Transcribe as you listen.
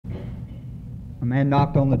A man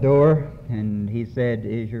knocked on the door, and he said,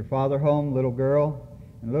 "Is your father home, little girl?"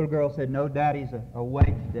 And the little girl said, "No, Daddy's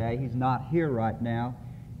away today. He's not here right now."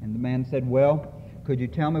 And the man said, "Well, could you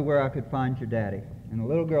tell me where I could find your daddy?" And the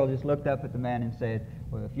little girl just looked up at the man and said,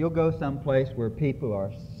 "Well, if you'll go someplace where people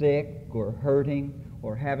are sick or hurting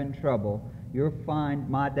or having trouble, you'll find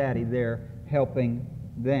my daddy there helping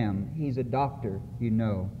them. He's a doctor, you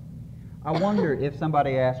know." I wonder if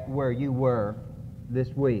somebody asked where you were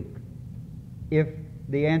this week, if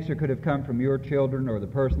the answer could have come from your children or the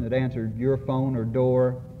person that answered your phone or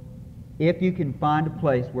door. If you can find a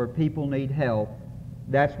place where people need help,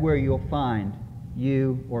 that's where you'll find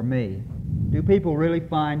you or me. Do people really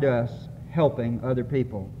find us helping other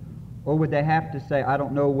people? Or would they have to say, "I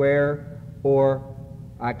don't know where," or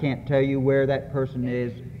 "I can't tell you where that person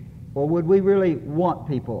is"? Or would we really want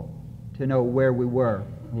people to know where we were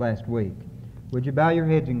last week? Would you bow your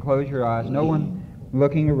heads and close your eyes? No one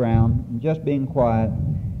looking around, and just being quiet.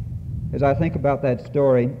 As I think about that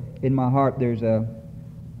story, in my heart there's a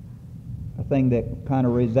thing that kind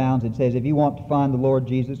of resounds. It says, if you want to find the Lord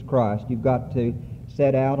Jesus Christ, you've got to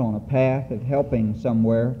set out on a path of helping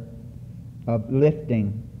somewhere, of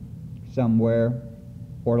lifting somewhere,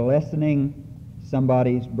 or lessening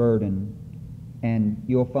somebody's burden, and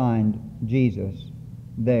you'll find Jesus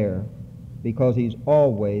there, because He's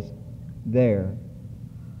always there.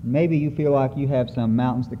 Maybe you feel like you have some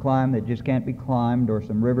mountains to climb that just can't be climbed, or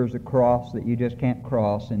some rivers to cross that you just can't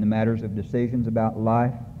cross in the matters of decisions about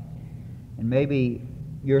life. And maybe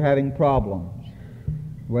you're having problems,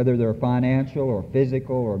 whether they're financial or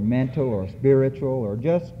physical or mental or spiritual or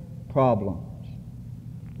just problems.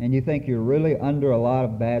 And you think you're really under a lot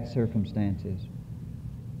of bad circumstances.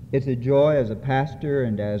 It's a joy as a pastor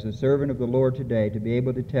and as a servant of the Lord today to be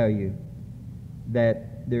able to tell you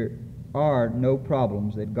that there are no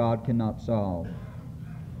problems that God cannot solve.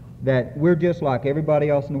 That we're just like everybody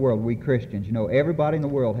else in the world, we Christians. You know, everybody in the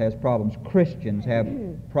world has problems. Christians have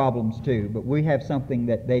problems too, but we have something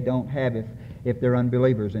that they don't have if they're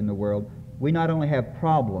unbelievers in the world. We not only have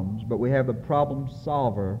problems, but we have the problem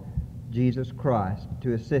solver, Jesus Christ,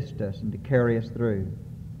 to assist us and to carry us through.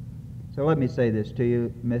 So let me say this to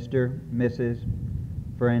you, Mr., Mrs.,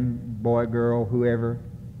 friend, boy, girl, whoever.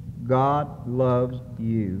 God loves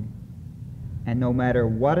you. And no matter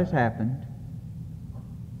what has happened,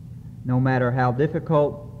 no matter how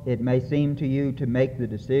difficult it may seem to you to make the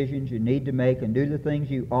decisions you need to make and do the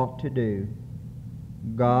things you ought to do,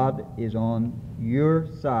 God is on your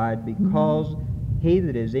side, because He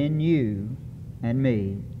that is in you and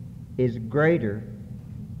me is greater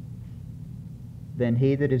than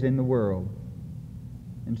he that is in the world.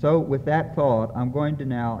 And so with that thought, I'm going to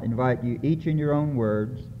now invite you, each in your own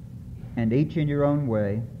words and each in your own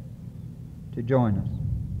way, to join us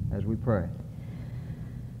as we pray.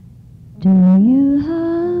 Do you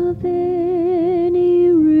have any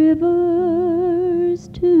rivers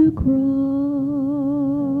to cross?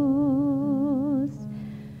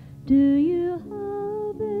 Do you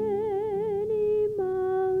have any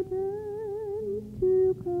mountains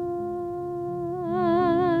to climb?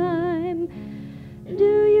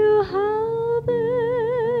 Do you have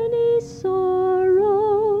any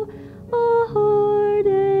sorrow, a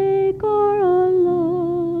heartache, or a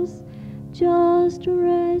loss? Just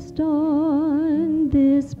rest on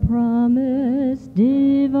this promise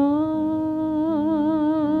divine.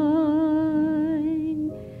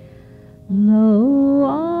 Lo,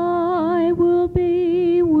 I will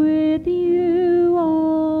be with you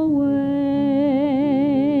always,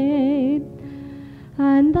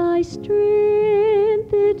 and thy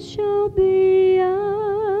strength it shall be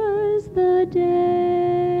as the day.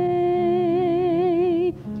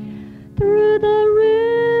 Through the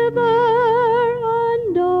river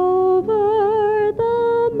and over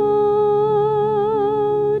the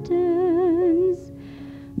mountains,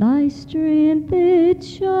 thy strength it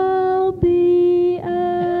shall be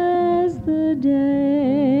as the day.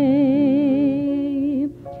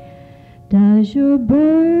 Does your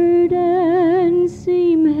burden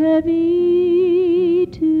seem heavy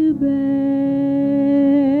to bear?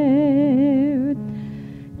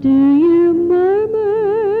 Do you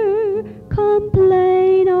murmur,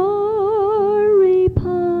 complain, or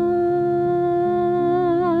repine?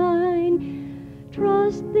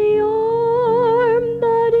 Trust the arm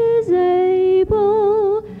that is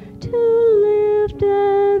able to lift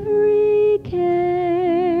every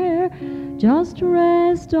care. Just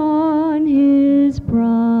rest on His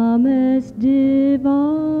promise divine.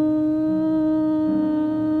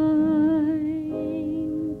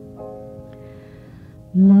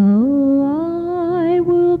 Lo, I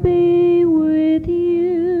will be with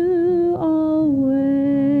you always,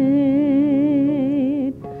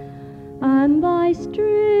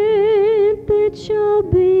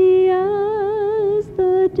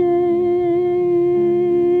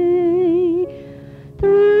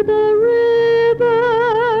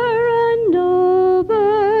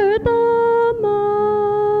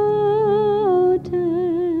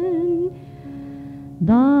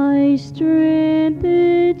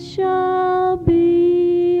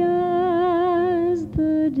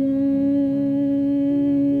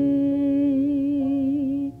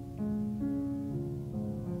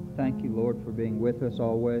 for being with us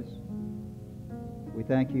always. We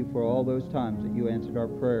thank you for all those times that you answered our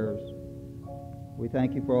prayers. We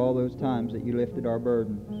thank you for all those times that you lifted our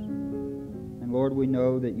burdens. And Lord, we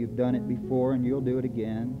know that you've done it before and you'll do it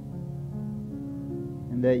again,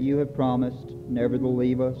 and that you have promised never to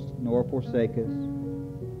leave us nor forsake us.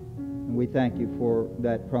 And we thank you for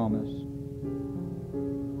that promise.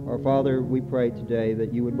 Our Father, we pray today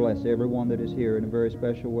that you would bless everyone that is here in a very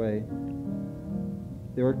special way.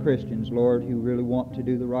 There are Christians, Lord, who really want to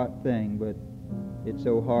do the right thing, but it's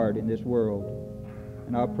so hard in this world.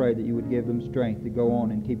 And I pray that you would give them strength to go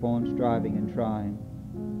on and keep on striving and trying.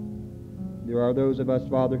 There are those of us,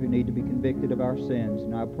 Father, who need to be convicted of our sins,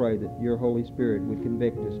 and I pray that your Holy Spirit would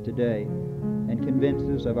convict us today and convince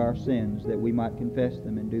us of our sins, that we might confess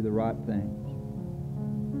them and do the right things.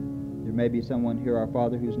 There may be someone here, our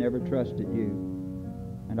Father, who's never trusted you,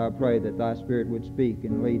 and I pray that thy Spirit would speak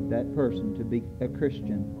and lead that person to be a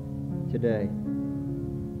Christian today.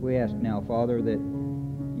 We ask now, Father, that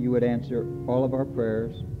you would answer all of our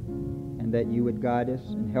prayers, and that you would guide us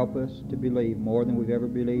and help us to believe more than we've ever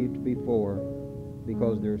believed before,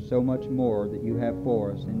 because there's so much more that you have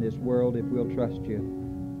for us in this world if we'll trust you.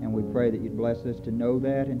 And we pray that you'd bless us to know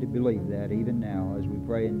that and to believe that even now, as we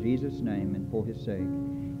pray in Jesus' name and for his sake.